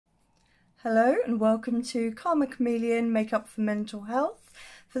Hello and welcome to Calm a Chameleon Makeup for Mental Health.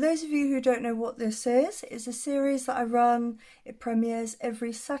 For those of you who don't know what this is, it's a series that I run. It premieres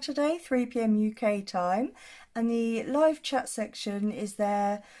every Saturday, 3 PM UK time, and the live chat section is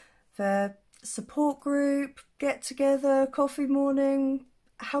there for support group, get together, coffee morning,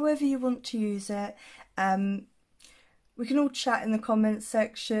 however you want to use it. We can all chat in the comments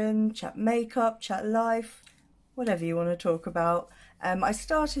section, chat makeup, chat life, whatever you want to talk about. I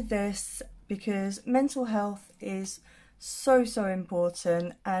started this because mental health is so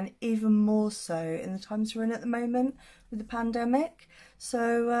important, and even more so in the times we're in at the moment with the pandemic.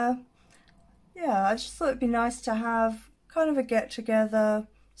 So yeah, I just thought it'd be nice to have kind of a get together,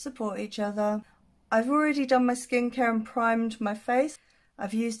 support each other. I've already done my skincare and primed my face.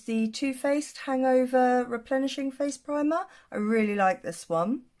 I've used the Too Faced Hangover Replenishing Face Primer. I really like this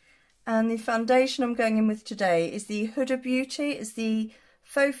one. And the foundation I'm going in with today is the Huda Beauty. It's the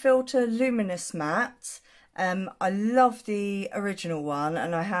Faux Filter Luminous Matte. I love the original one,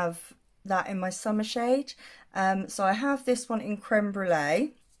 and I have that in my summer shade. So I have this one in Crème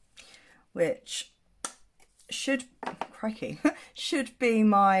Brulee, which should be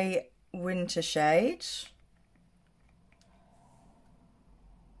my winter shade.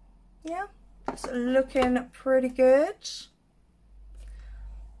 Yeah, it's looking pretty good.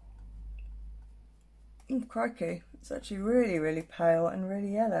 Oh, crikey, it's actually really pale and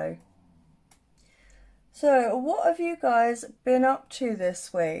really yellow. So what have you guys been up to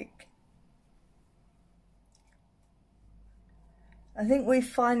this week? I think we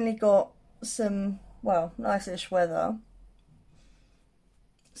finally got some, well, nice-ish weather.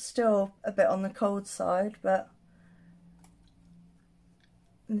 Still a bit on the cold side, but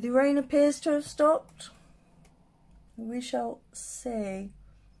the rain appears to have stopped. We shall see.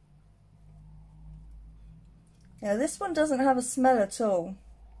 Yeah, this one doesn't have a smell at all.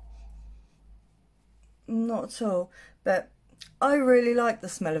 Not at all. But I really like the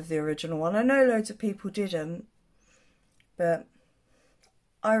smell of the original one. I know loads of people didn't, but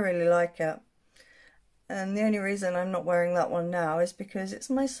I really like it. And the only reason I'm not wearing that one now is because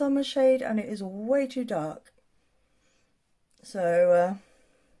it's my summer shade and it is way too dark. So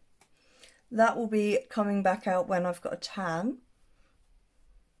that will be coming back out when I've got a tan.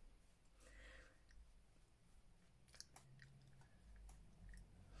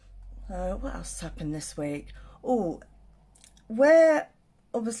 What else happened this week? Oh, where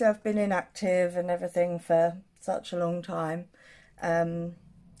obviously I've been inactive and everything for such a long time,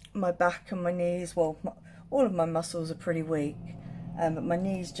 my back and my knees, well, all of my muscles are pretty weak, but my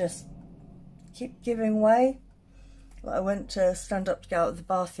knees just keep giving way. Like I went to stand up to get out of the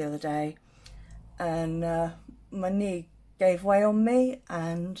bath the other day, and my knee gave way on me,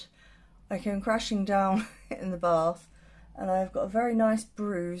 and I came crashing down in the bath, and I've got a very nice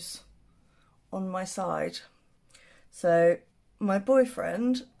bruise on my side. So my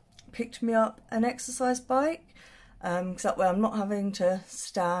boyfriend picked me up an exercise bike, because that way I'm not having to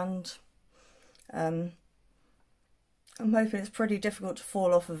stand. I'm hoping it's pretty difficult to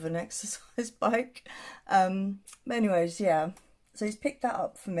fall off of an exercise bike. But anyways, yeah, so he's picked that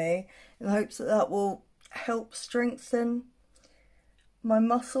up for me in the hopes that that will help strengthen my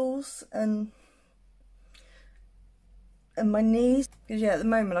muscles and my knees, because yeah, at the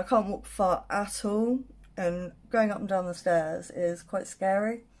moment I can't walk far at all, and going up and down the stairs is quite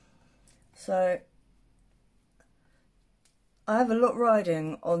scary. So I have a lot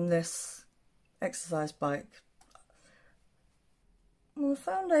riding on this exercise bike. Well, the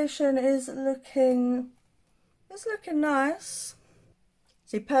foundation is looking nice.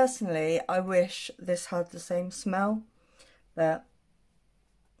 See, personally, I wish this had the same smell, but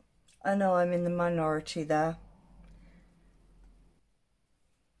I know I'm in the minority there.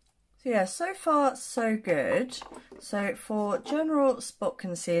 So yeah, so far so good. So for general spot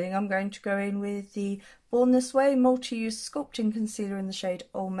concealing, I'm going to go in with the Born This Way Multi-Use Sculpting Concealer in the shade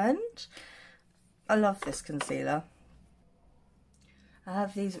Almond. I love this concealer. I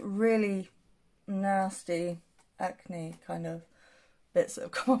have these really nasty acne kind of bits that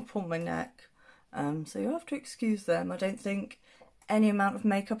have come up on my neck. So you have to excuse them. I don't think any amount of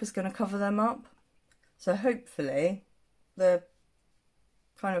makeup is going to cover them up. So hopefully the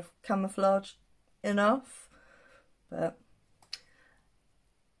kind of camouflage enough, but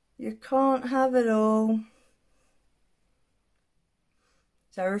you can't have it all.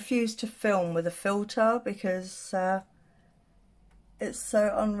 So I refuse to film with a filter because it's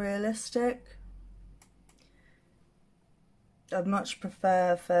so unrealistic. I'd much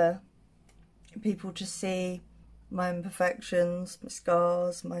prefer for people to see my imperfections, my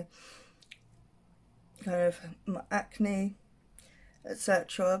scars, my kind of my acne,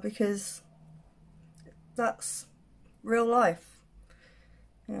 etc., because that's real life.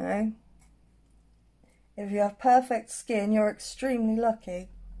 You know, if you have perfect skin, you're extremely lucky,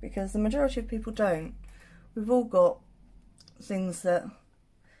 because the majority of people don't. We've all got things that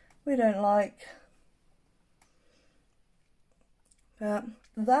we don't like, but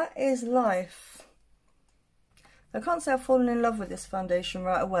that is life. I can't say I've fallen in love with this foundation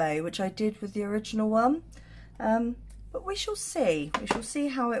right away, which I did with the original one, but we shall see. We shall see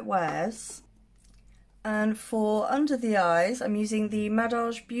how it wears. And for under the eyes, I'm using the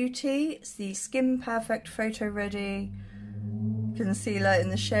Madaj Beauty. It's the Skin Perfect Photo Ready concealer in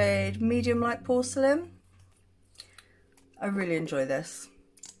the shade Medium Light Porcelain. I really enjoy this.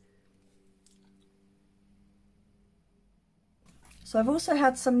 So I've also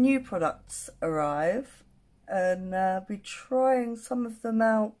had some new products arrive, and I'll be trying some of them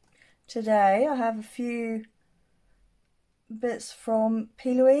out today. I have a few bits from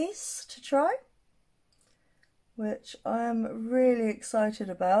P.Louise to try, which I am really excited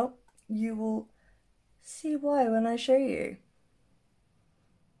about. You will see why when I show you.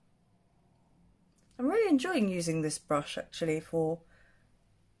 I'm really enjoying using this brush actually for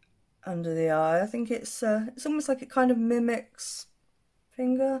under the eye. I think it's almost like it kind of mimics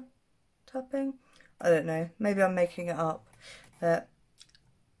finger tapping. I don't know, maybe I'm making it up, but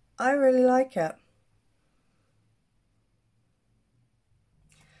I really like it.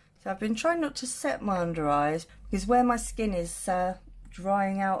 So I've been trying not to set my under eyes, because where my skin is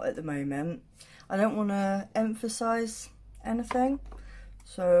drying out at the moment, I don't want to emphasize anything.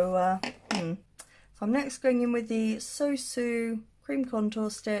 So, so I'm next going in with the SOSU Cream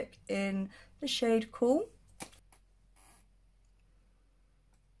Contour Stick in the shade Cool.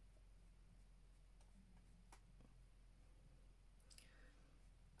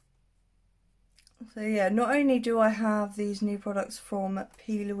 So yeah, not only do I have these new products from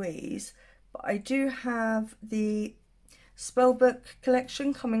P.Louise, but I do have the Spellbook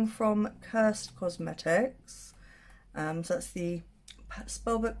collection coming from Cursed Cosmetics. So that's the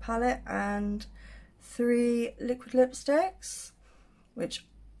Spellbook palette and 3 liquid lipsticks, which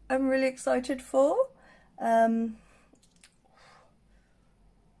I'm really excited for. I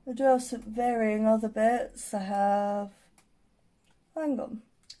do have some varying other bits. I have, hang on,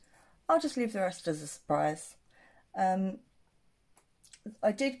 I'll just leave the rest as a surprise.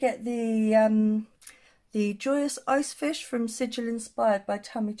 I did get the Joyous Ice Fish from Sigil Inspired by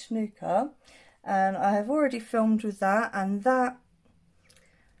Tammy Tanuka, and I have already filmed with that, and that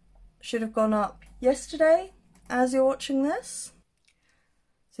should have gone up yesterday as you're watching this.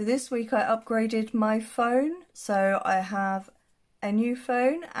 So this week I upgraded my phone, so I have a new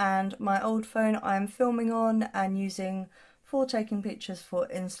phone, and my old phone I'm filming on and using for taking pictures for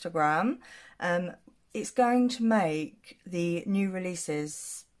Instagram. It's going to make the new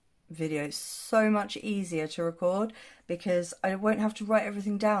releases videos so much easier to record, because I won't have to write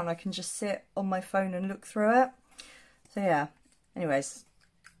everything down. I can just sit on my phone and look through it. So yeah, anyways,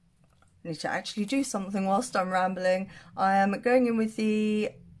 I need to actually do something whilst I'm rambling. I am going in with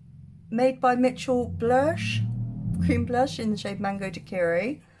the Made by Mitchell Blursh cream blush in the shade Mango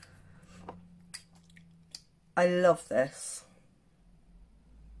Daiquiri. I love this.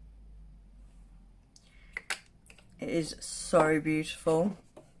 It is so beautiful.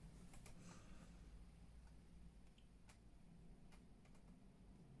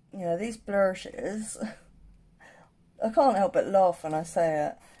 Yeah, these blushes, I can't help but laugh when I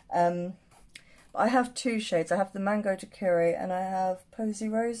say it. I have 2 shades. I have the Mango Daiquiri and I have Posy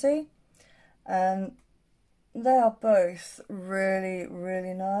Rosy. And they are both really,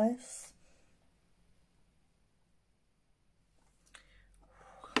 really nice.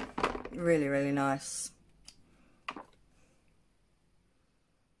 Really, really nice.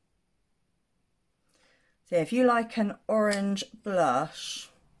 So if you like an orange blush,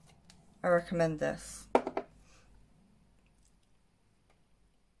 I recommend this.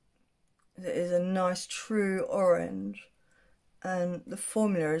 It is a nice true orange, and the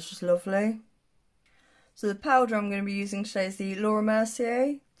formula is just lovely. So the powder I'm going to be using today is the Laura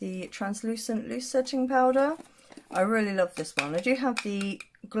Mercier, the translucent loose setting powder. I really love this one. I do have the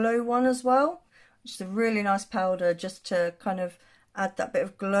glow one as well, which is a really nice powder just to kind of add that bit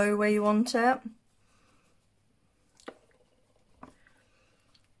of glow where you want it.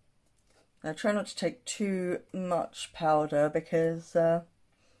 I try not to take too much powder because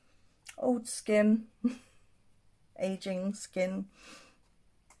old skin, aging skin,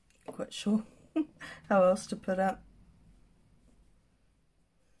 not quite sure how else to put it.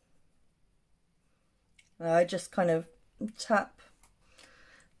 I just kind of tap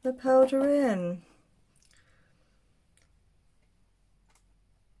the powder in.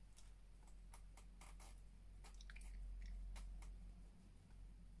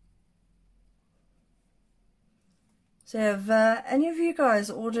 So have any of you guys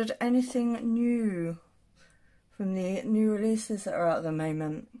ordered anything new from the new releases that are out at the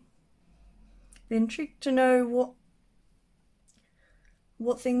moment? Be intrigued to know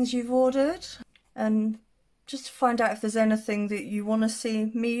what things you've ordered, and just to find out if there's anything that you want to see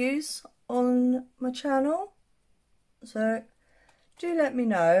me use on my channel. So do let me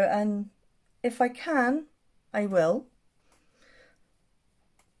know, and if I can, I will.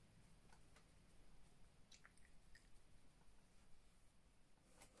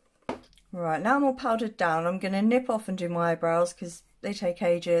 Right, now I'm all powdered down, I'm going to nip off and do my eyebrows because they take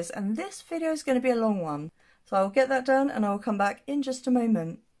ages, and this video is going to be a long one. So I'll get that done and I'll come back in just a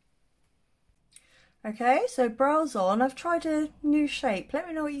moment. Okay, so brows on. I've tried a new shape. Let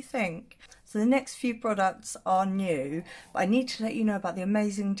me know what you think. So the next few products are new, but I need to let you know about the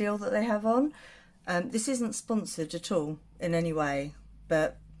amazing deal that they have on. This isn't sponsored at all in any way,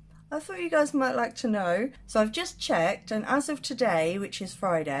 but I thought you guys might like to know. So I've just checked, and as of today, which is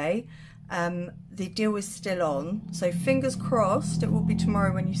Friday, the deal is still on. So fingers crossed it will be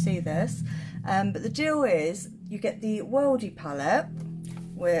tomorrow when you see this. But the deal is you get the Worldie palette,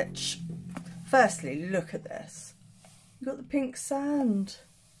 which, firstly, look at this. You've got the pink sand.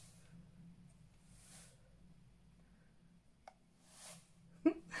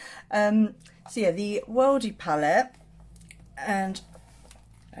 So yeah, the Worldie palette, and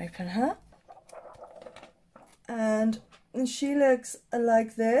open her, and she looks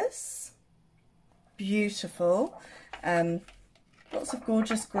like this. Beautiful. Lots of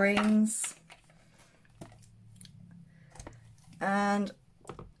gorgeous greens, and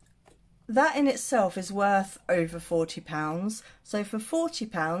that in itself is worth over £40. So for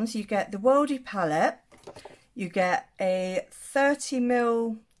 £40 you get the Worldie palette, you get a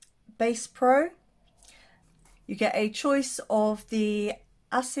 30ml base pro, you get a choice of the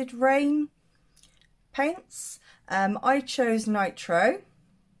Acid Rain paints. I chose Nitro.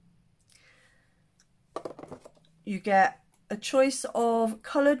 You get a choice of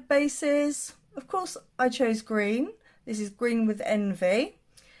coloured bases. Of course I chose green. This is Green with Envy.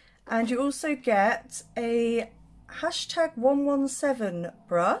 And you also get a #117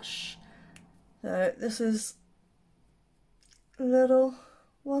 brush. So this is a little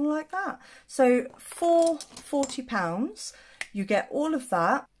one like that. So for £40 you get all of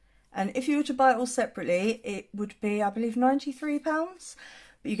that, and if you were to buy it all separately it would be, I believe, £93,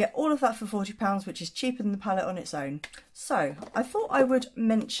 but you get all of that for £40, which is cheaper than the palette on its own. So I thought I would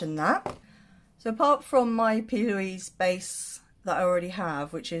mention that. So apart from my P.Louise base that I already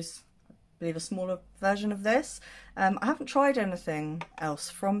have, which is, I believe, a smaller version of this, I haven't tried anything else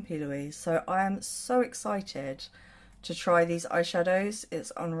from P.Louise, so I am so excited to try these eyeshadows.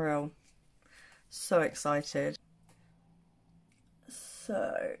 It's unreal. So excited.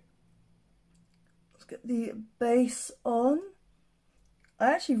 So let's get the base on.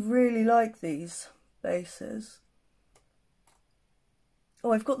 I actually really like these bases.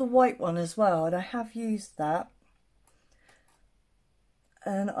 Oh, I've got the white one as well, and I have used that,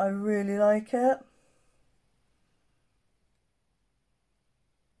 and I really like it.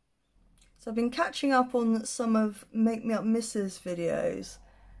 So I've been catching up on some of Make Me Up Mrs. videos,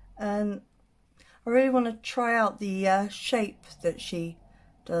 and I really want to try out the shape that she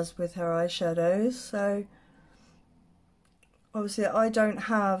does with her eyeshadows. So obviously I don't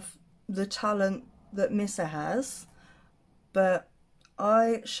have the talent that Missa has, but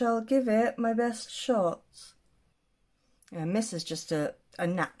I shall give it my best shot. Yeah, Missa's just a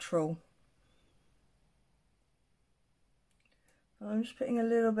natural. I'm just putting a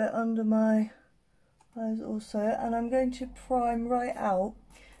little bit under my eyes also, and I'm going to prime right out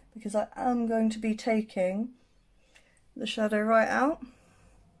because I am going to be taking the shadow right out,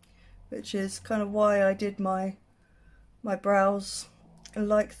 which is kind of why I did my brows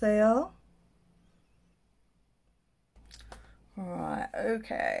like they are. Alright,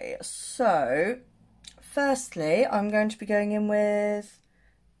 okay, so firstly I'm going to be going in with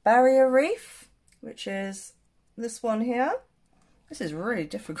Barrier Reef, which is this one here. This is really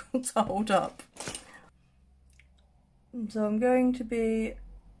difficult to hold up. So I'm going to be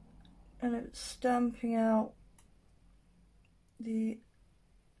stamping out the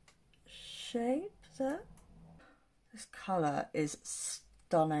shape there. This colour is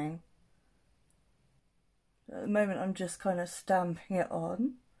stunning. At the moment I'm just kind of stamping it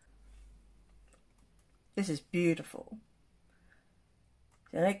on. This is beautiful.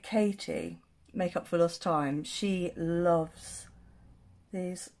 I like Katie, Makeup for Lost Time. She loves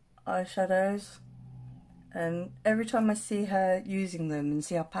these eyeshadows, and every time I see her using them and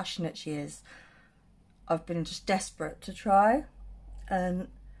see how passionate she is, I've been just desperate to try. And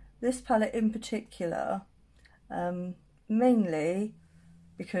this palette in particular, mainly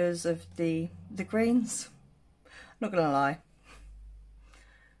because of the greens. Not gonna lie,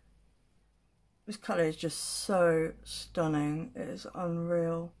 this colour is just so stunning, it is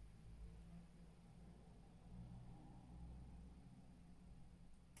unreal.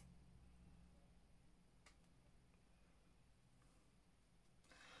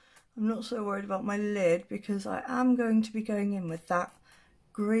 I'm not so worried about my lid because I am going to be going in with that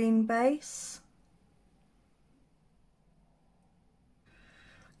green base.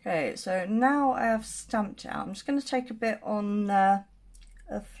 Okay, so now I have stamped it out. I'm just going to take a bit on a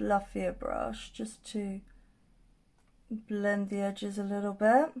fluffier brush just to blend the edges a little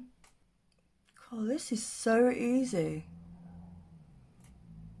bit. Oh, this is so easy.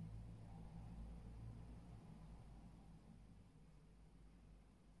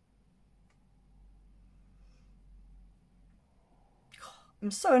 I'm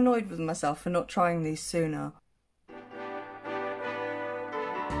so annoyed with myself for not trying these sooner.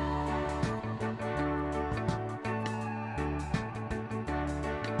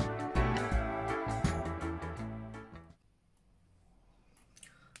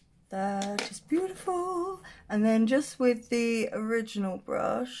 That is beautiful. And then just with the original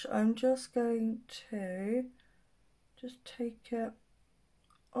brush, I'm just going to just take it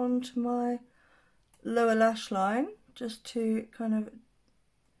onto my lower lash line just to kind of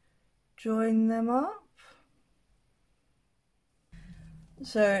join them up.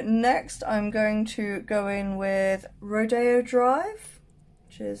 So next I'm going to go in with Rodeo Drive,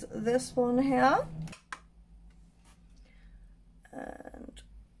 which is this one here. And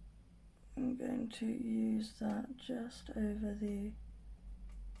I'm going to use that just over the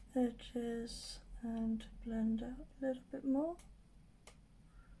edges and blend out a little bit more.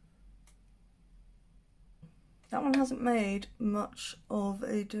 That one hasn't made much of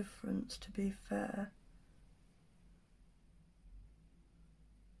a difference, to be fair.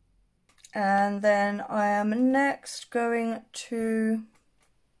 And then I am next going to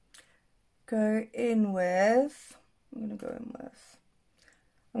go in with, I'm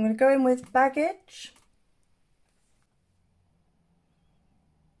going to go in with Baggage.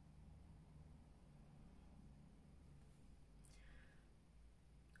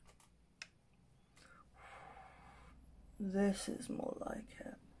 This is more like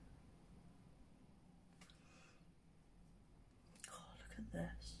it. Oh, look at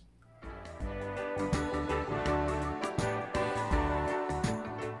this.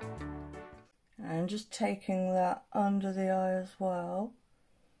 And just taking that under the eye as well.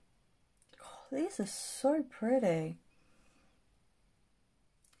 Oh, these are so pretty.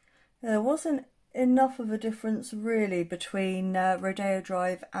 There wasn't enough of a difference really between Rodeo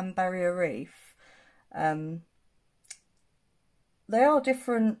Drive and Barrier Reef. They are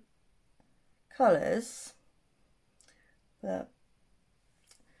different colours, but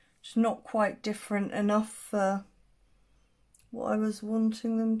just not quite different enough for what I was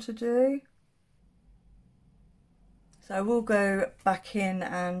wanting them to do. So I will go back in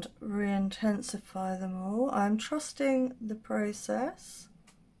and re-intensify them all. I'm trusting the process.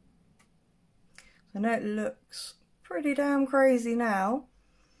 I know it looks pretty damn crazy now,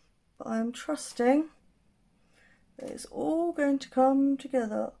 but I'm trusting that it's all going to come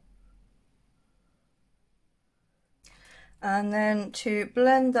together. And then to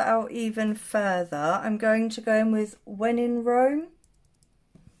blend that out even further, I'm going to go in with When in Rome.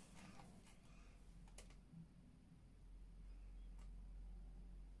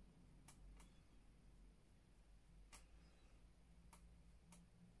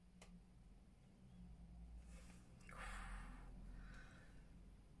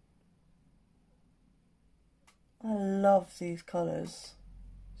 I love these colours.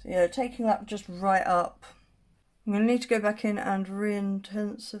 So yeah, taking that just right up. I'm going to need to go back in and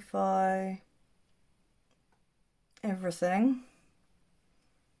re-intensify everything.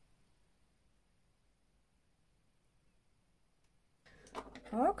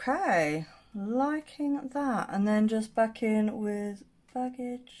 Okay, liking that. And then just back in with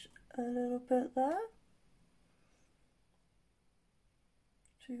Baggage a little bit there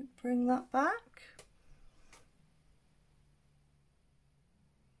to bring that back.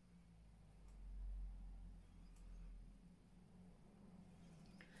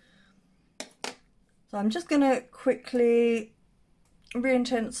 So I'm just going to quickly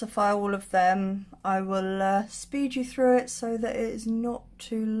re-intensify all of them. I will speed you through it so that it is not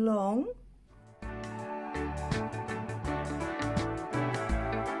too long.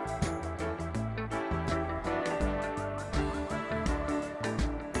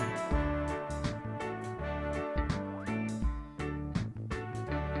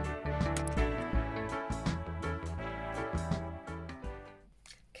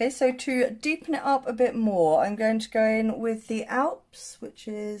 Okay, so to deepen it up a bit more, I'm going to go in with the Alps, which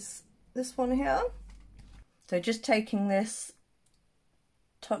is this one here. So just taking this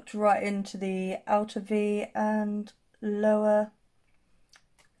tucked right into the outer V and lower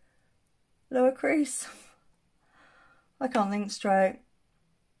crease. I can't think straight.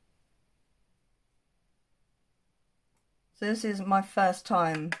 So this is my first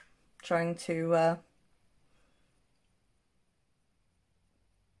time trying to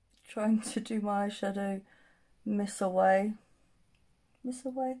do my eyeshadow the way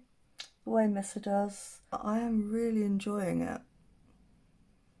Missa does. I am really enjoying it.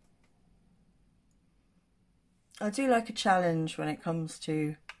 I do like a challenge when it comes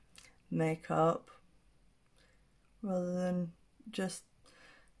to makeup, rather than just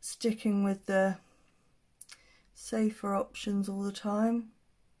sticking with the safer options all the time.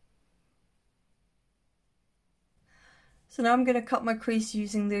 So now I'm going to cut my crease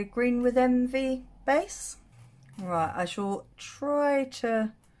using the Green with Envy base. Right, I shall try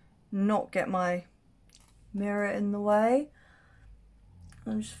to not get my mirror in the way.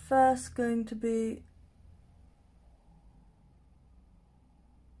 I'm just first going to be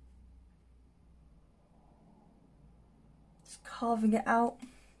just carving it out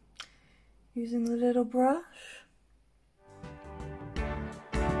using the little brush.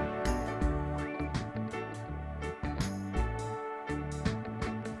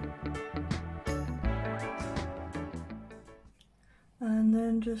 And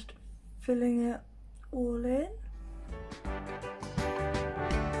then just filling it all in.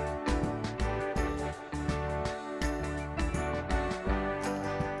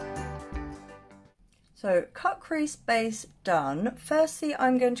 So cut crease base done. Firstly,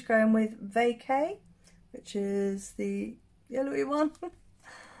 I'm going to go in with Vacay, which is the yellowy one.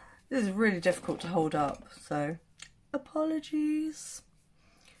 This is really difficult to hold up, so apologies.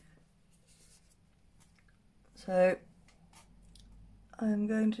 So I'm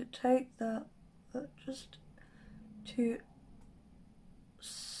going to take that just to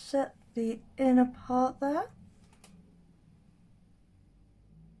set the inner part there.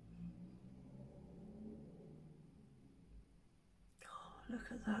 Oh, look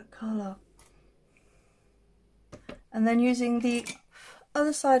at that colour. And then using the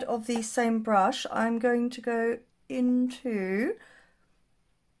other side of the same brush, I'm going to go into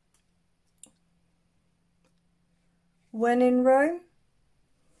When in Rome.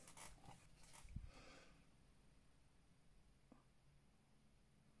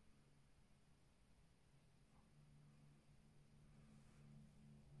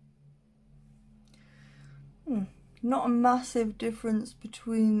 Not a massive difference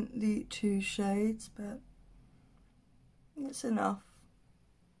between the two shades, but it's enough.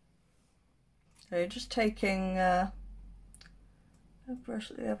 So just taking a brush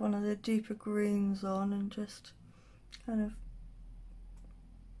that we have one of the deeper greens on and just kind of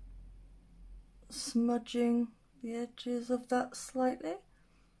smudging the edges of that slightly.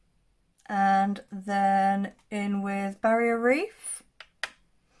 And then in with Barrier Reef.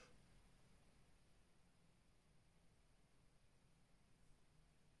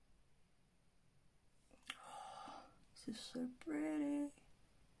 This is so pretty.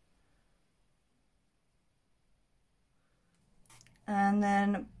 And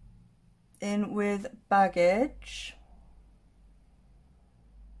then in with Baggage.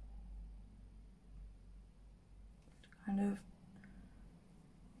 Kind of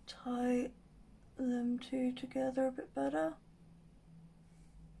tie them two together a bit better.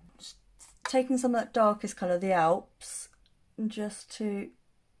 Just taking some of that darkest colour, the Alps, just to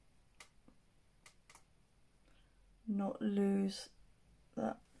not lose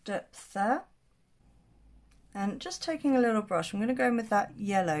that depth there. And just taking a little brush, I'm going to go in with that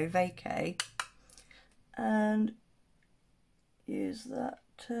yellow Vacay and use that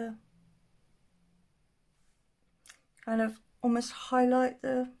to kind of almost highlight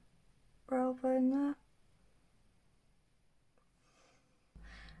the brow bone there.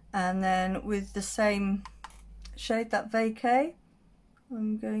 And then with the same shade, that Vacay,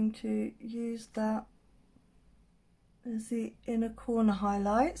 I'm going to use that as the inner corner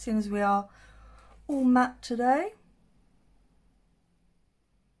highlight, seeing as we are all matte today.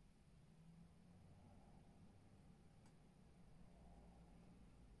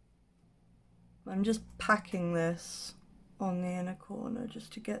 I'm just packing this on the inner corner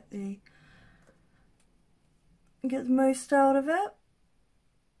just to get the most out of it.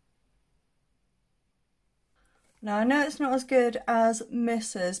 Now I know it's not as good as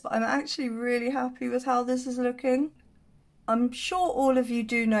Mrs, but I'm actually really happy with how this is looking. I'm sure all of you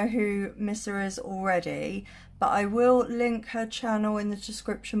do know who Missa is already, but I will link her channel in the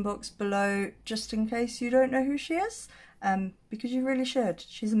description box below just in case you don't know who she is, because you really should.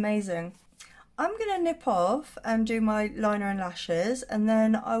 She's amazing. I'm going to nip off and do my liner and lashes, and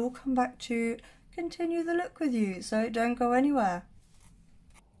then I will come back to continue the look with you, so don't go anywhere.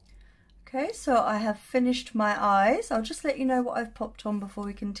 Okay, so I have finished my eyes. I'll just let you know what I've popped on before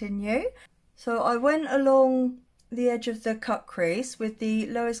we continue. So I went along the edge of the cut crease with the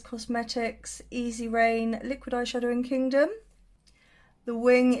Lois Cosmetics Easy Rain Liquid Eyeshadow in Kingdom. The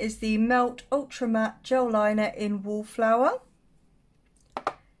wing is the Melt Ultra Matte Gel Liner in Wallflower.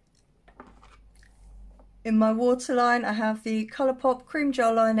 In my waterline I have the Colourpop Cream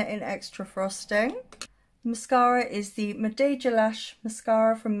Gel Liner in Extra Frosting. Mascara is the Madaj Lash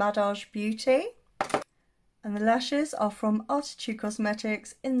Mascara from Madaj Beauty. And the lashes are from Artitude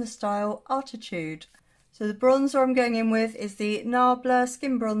Cosmetics in the style Artitude. So the bronzer I'm going in with is the Nabla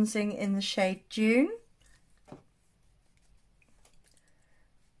Skin Bronzing in the shade Dune.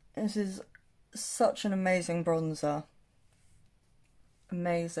 This is such an amazing bronzer.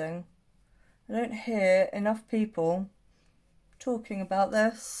 Amazing. I don't hear enough people talking about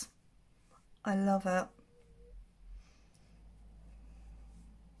this. I love it.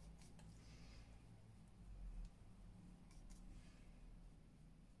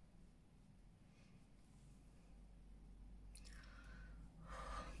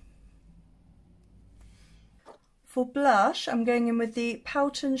 For blush, I'm going in with the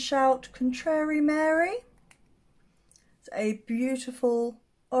Poutnshout Contrary Mary. It's a beautiful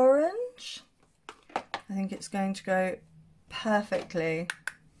orange. I think it's going to go perfectly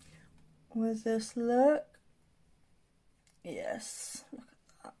with this look. Yes, look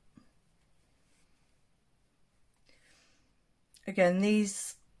at that. Again,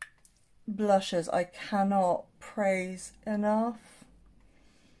 these blushes I cannot praise enough.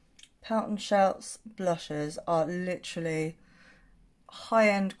 Poutnshout's blushes are literally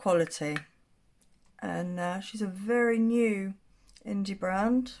high-end quality, and she's a very new indie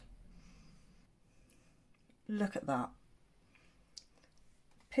brand. Look at that.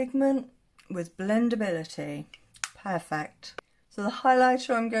 Pigment with blendability. Perfect. So the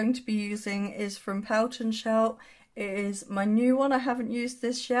highlighter I'm going to be using is from Poutnshout. It is my new one. I haven't used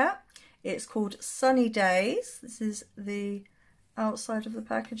this yet. It's called Sunny Days. This is the outside of the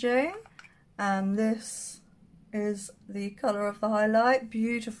packaging, and this is the colour of the highlight.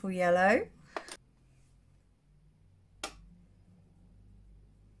 Beautiful yellow.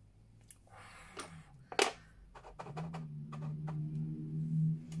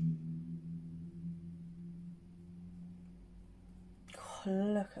 Oh,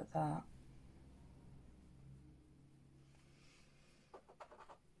 look at that.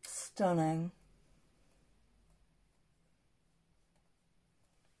 Stunning.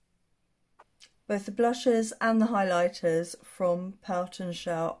 Both the blushes and the highlighters from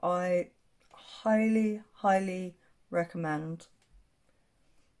Poutnshout I highly, highly recommend.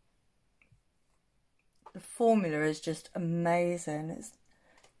 The formula is just amazing. It's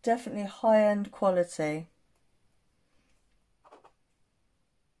definitely high-end quality.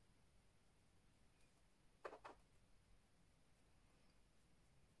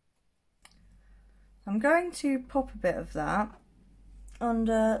 I'm going to pop a bit of that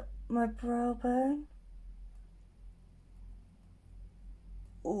under my brow bone.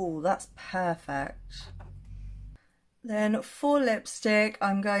 Oh, that's perfect. Then for lipstick,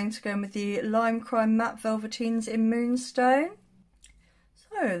 I'm going to go with the Lime Crime Matte Velveteens in Moonstone.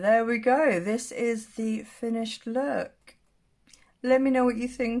 So there we go. This is the finished look. Let me know what you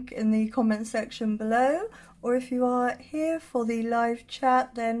think in the comment section below, or if you are here for the live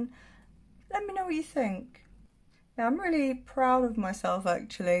chat, then let me know what you think. Now, I'm really proud of myself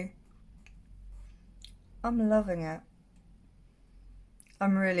actually. I'm loving it.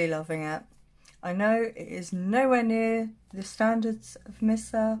 I'm really loving it. I know it is nowhere near the standards of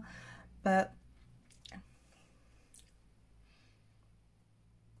Missa, but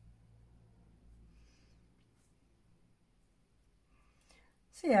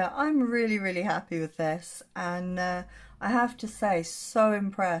so yeah, I'm really, really happy with this, and I have to say, so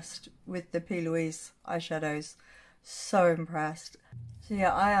impressed with the P.Louise eyeshadows. So impressed. So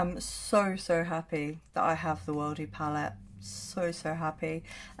yeah, I am so, so happy that I have the Worldie palette. So, so happy.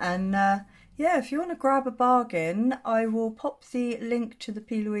 And yeah, if you want to grab a bargain, I will pop the link to the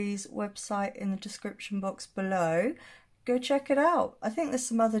P.Louise website in the description box below. Go check it out. I think there's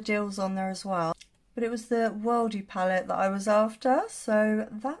some other deals on there as well. But it was the Worldie palette that I was after, so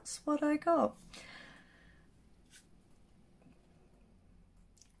that's what I got.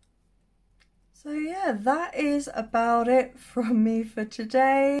 So yeah, that is about it from me for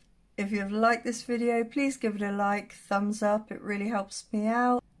today. If you've liked this video, please give it a like, thumbs up, it really helps me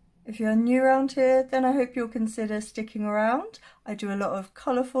out. If you're new around here, then I hope you'll consider sticking around. I do a lot of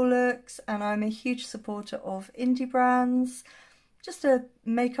colourful looks and I'm a huge supporter of indie brands, just a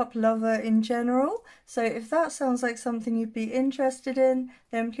makeup lover in general. So if that sounds like something you'd be interested in,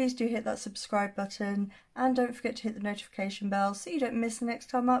 then please do hit that subscribe button and don't forget to hit the notification bell so you don't miss the next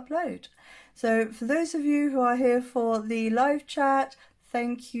time I upload. So for those of you who are here for the live chat,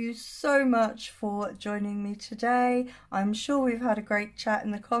 thank you so much for joining me today. I'm sure we've had a great chat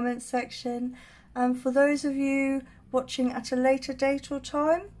in the comments section. And for those of you watching at a later date or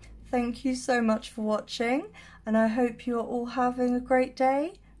time, thank you so much for watching. And I hope you're all having a great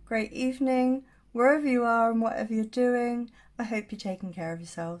day, great evening, wherever you are and whatever you're doing. I hope you're taking care of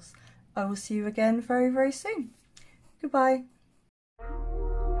yourselves. I will see you again very, very soon. Goodbye.